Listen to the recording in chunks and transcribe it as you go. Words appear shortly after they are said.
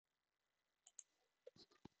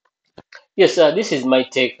Yes, this is my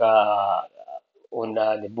take on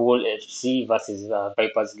the BUL FC versus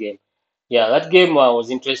Vipers game. Yeah, that game was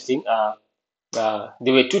interesting. There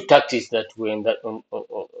were two tactics that were in that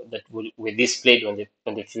that were displayed on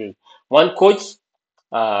the field. One coach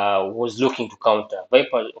was looking to counter.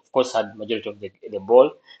 Vipers, of course, had majority of the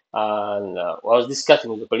ball. And I was discussing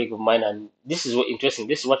with a colleague of mine, and this is what interesting.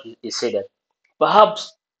 This is what he said that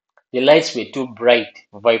perhaps the lights were too bright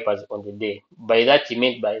for Vipers on the day. By that, he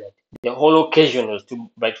meant by that the whole occasion was too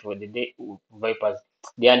bright for the day Vipers.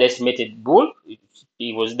 They underestimated Bull.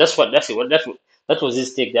 He was that was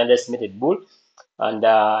his take. They underestimated Bull, and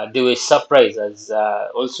they were surprised as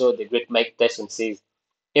also the great Mike Tyson says,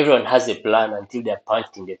 everyone has a plan until they're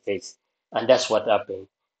punched in the face, and that's what happened.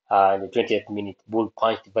 In the 20th minute, Bull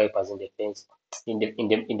punched Vipers in the face, in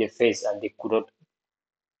the face, and they could not.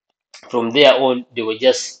 From there on, they were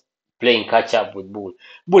just playing catch up with Bull.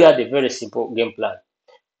 Bull had a very simple game plan.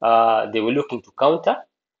 They were looking to counter.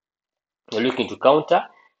 They were looking to counter.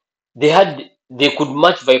 They could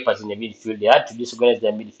match Vipers in the midfield. They had to disorganize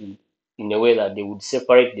their midfield in a way that they would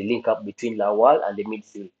separate the link up between Lawal and the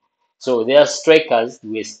midfield. So their strikers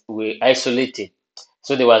were isolated.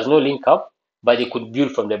 So there was no link up, but they could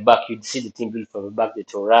build from the back. You'd see the team build from the back, the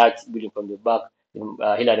Torach building from the back,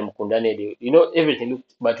 Hilary Mukundane, everything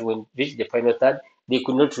looked, but when they reached the final third, they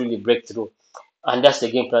could not really break through. And that's the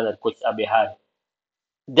game plan that Coach Abe had.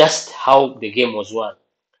 That's how the game was won.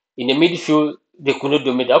 In the midfield, they could not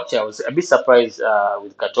dominate. Actually, I was a bit surprised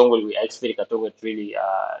with Katongo. I expected Katongo to really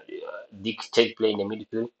dictate play in the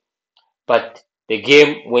midfield. But the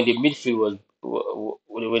game, when the midfield was,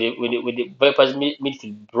 when the Vipers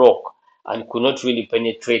midfield broke and could not really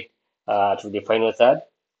penetrate to the final third,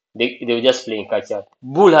 they were just playing catch up.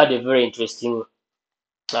 Bull had a very interesting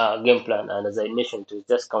game plan, and as I mentioned, it was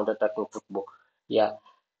just counter-attacking football. Yeah,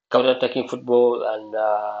 counter-attacking football and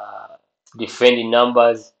defending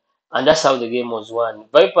numbers, and that's how the game was won.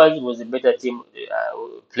 Vipers was a better team,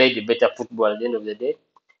 played the better football at the end of the day,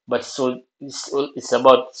 but it's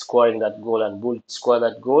about scoring that goal, and Bull scored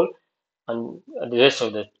that goal, and the rest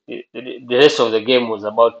of the game was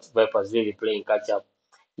about Vipers really playing catch up.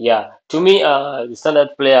 Yeah, to me, the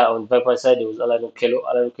standard player on Viper side was Alan Okello.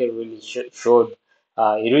 Alan Okello really showed,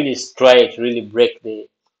 he really tried to really break the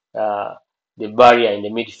barrier in the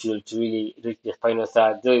midfield to really reach the final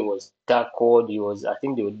third. Though he was tackled, I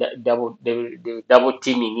think they were they were double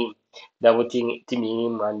teaming him, teaming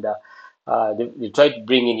him, and they tried to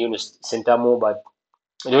bring in Yunus Sentamo, but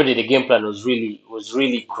already the game plan was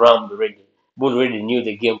really crammed already. Both already knew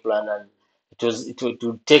the game plan, and it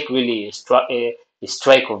would take really a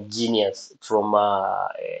strike of genius from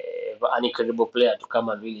an incredible player to come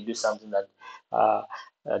and really do something uh,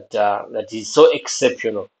 that is so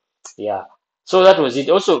exceptional. Yeah. So that was it.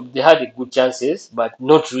 Also, they had good chances, but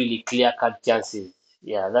not really clear-cut chances.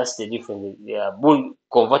 Yeah, that's the difference. Yeah, Bull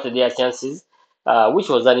converted their chances, which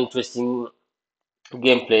was an interesting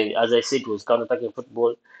gameplay. As I said, it was counter-attacking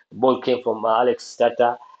football. The ball came from Alex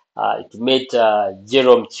Tata. It made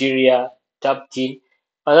Jerome Chiria tapped in,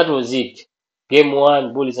 and that was it. Game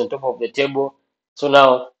one, Bull is on top of the table. So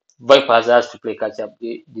now Vipers has to play catch up.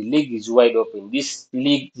 The league is wide open. This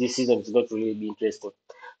league this season is going to really be interesting.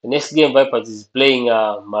 The next game, Vipers is playing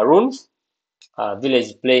Maroons. Village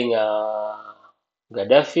is playing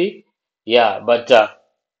Gaddafi. Yeah, but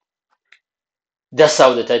that's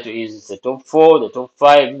how the title is. It's the top four, the top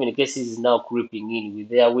five. Even cases is now creeping in with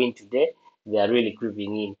their win today. They are really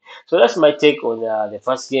creeping in. So that's my take on the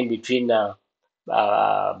first game between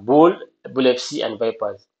Bull FC and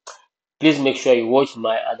Vipers. Please make sure you watch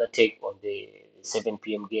my other take on the 7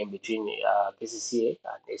 p.m. game between KCCA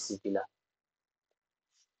and AC Villa.